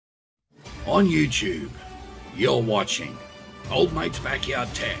On YouTube, you're watching Old Mate's Backyard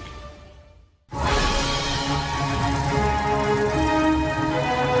Tech.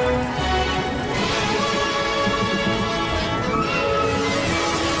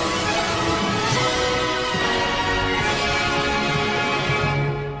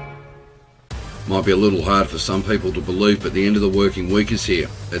 Might be a little hard for some people to believe, but the end of the working week is here.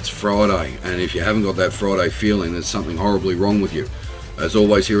 It's Friday, and if you haven't got that Friday feeling, there's something horribly wrong with you. As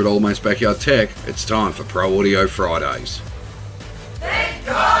always here at Old Mate's Backyard Tech, it's time for Pro Audio Fridays. Thank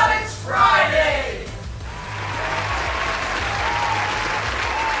God it's Friday!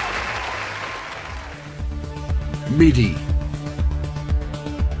 MIDI,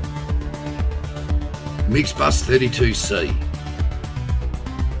 Mixbus32c,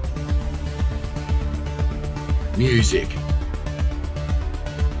 music,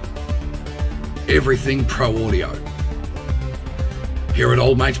 everything Pro Audio. Here at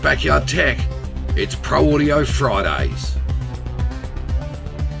Old Mate's Backyard Tech, it's Pro Audio Fridays.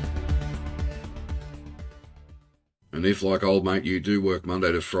 And if, like Old Mate, you do work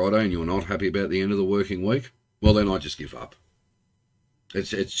Monday to Friday and you're not happy about the end of the working week, well then I just give up.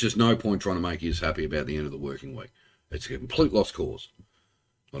 It's just no point trying to make you as happy about the end of the working week. It's a complete lost cause.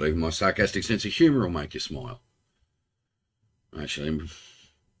 Not even my sarcastic sense of humour will make you smile. Actually,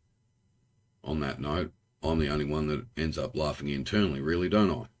 on that note, I'm the only one that ends up laughing internally, really,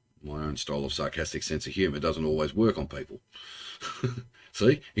 don't I? My own style of sarcastic sense of humour doesn't always work on people.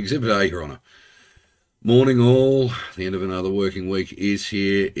 See? Exhibit A, Your Honour. Morning all. The end of another working week is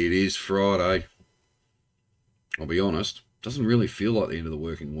here. It is Friday. I'll be honest, doesn't really feel like the end of the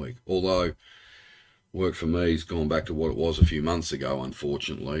working week. Although, work for me has gone back to what it was a few months ago,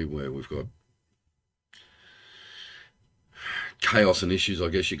 unfortunately, where we've got chaos and issues, I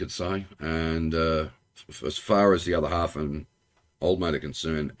guess you could say. And as far as the other half and Old Mate are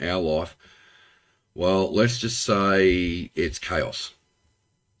concerned, our life, well, let's just say it's chaos.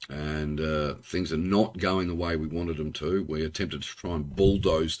 And things are not going the way we wanted them to. We attempted to try and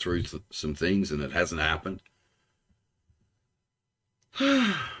bulldoze through some things, and it hasn't happened.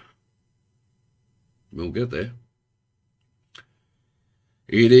 We'll get there.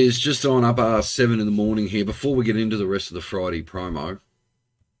 It is just on up past 7 in the morning here. Before we get into the rest of the Friday promo,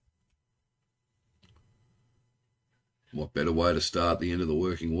 what better way to start the end of the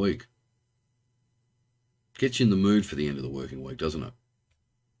working week? Gets you in the mood for the end of the working week, doesn't it?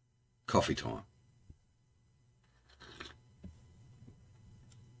 Coffee time.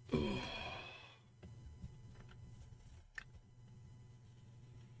 Oh.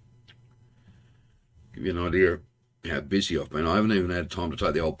 Give you an idea of how busy I've been. I haven't even had time to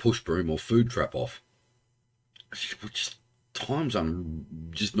take the old push broom or food trap off. Just time's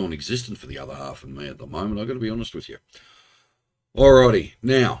just non-existent for the other half of me at the moment, I've got to be honest with you. Alrighty,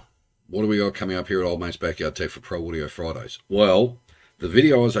 now, what do we got coming up here at Old Mate's Backyard Tech for Pro Audio Fridays? Well, the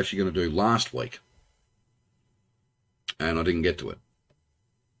video I was actually going to do last week, and I didn't get to it.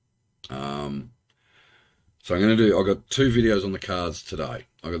 So I've got two videos on the cards today.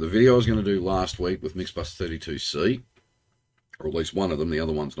 I've got the video I was going to do last week with Mixbus32c, or at least one of them. The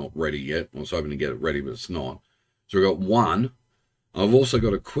other one's not ready yet. I was hoping to get it ready, but it's not. So we've got one. I've also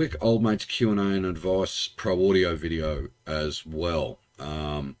got a quick Old Mate's Q&A and advice Pro Audio video as well.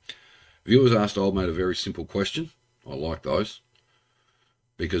 Viewers asked Old Mate a very simple question. I like those,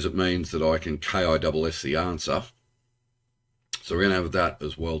 because it means that I can KISS the answer. So we're going to have that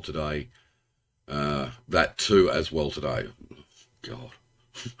as well today. That too as well today. God.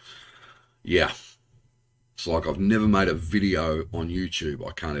 Yeah. It's like I've never made a video on YouTube.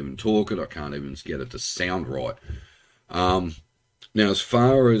 I can't even talk it. I can't even get it to sound right. Now, as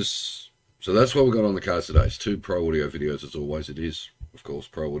far as... So that's what we've got on the cards today. It's two Pro Audio videos, as always. It is, of course,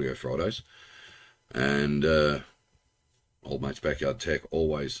 Pro Audio Fridays. And Old Mate's Backyard Tech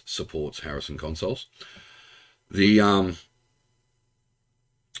always supports Harrison Consoles. The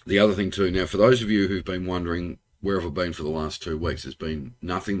other thing too, now for those of you who've been wondering where have I been for the last 2 weeks, there's been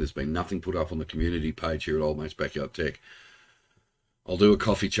nothing. There's been nothing put up on the community page here at Old Mate's Backyard Tech. I'll do a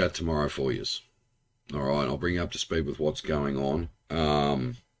coffee chat tomorrow for you. All right, I'll bring you up to speed with what's going on.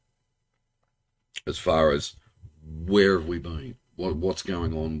 As far as where have we been, what's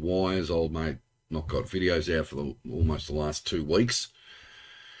going on, why has Old Mate not got videos out for almost the last 2 weeks,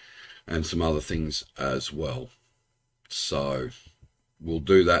 and some other things as well. So we'll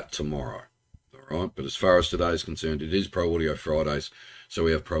do that tomorrow. All right, but as far as today is concerned, it is Pro Audio Fridays, so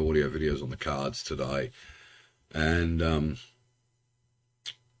we have Pro Audio videos on the cards today. And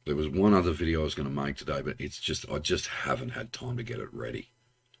there was one other video I was going to make today, but I just haven't had time to get it ready.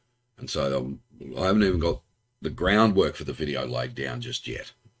 And so I haven't even got the groundwork for the video laid down just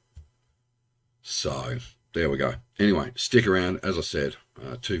yet. So there we go. Anyway, stick around. As I said,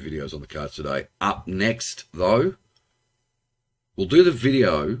 2 videos on the cards today. Up next, though, we'll do the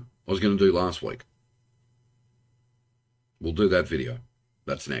video I was going to do last week. We'll do that video.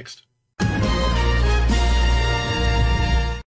 That's next.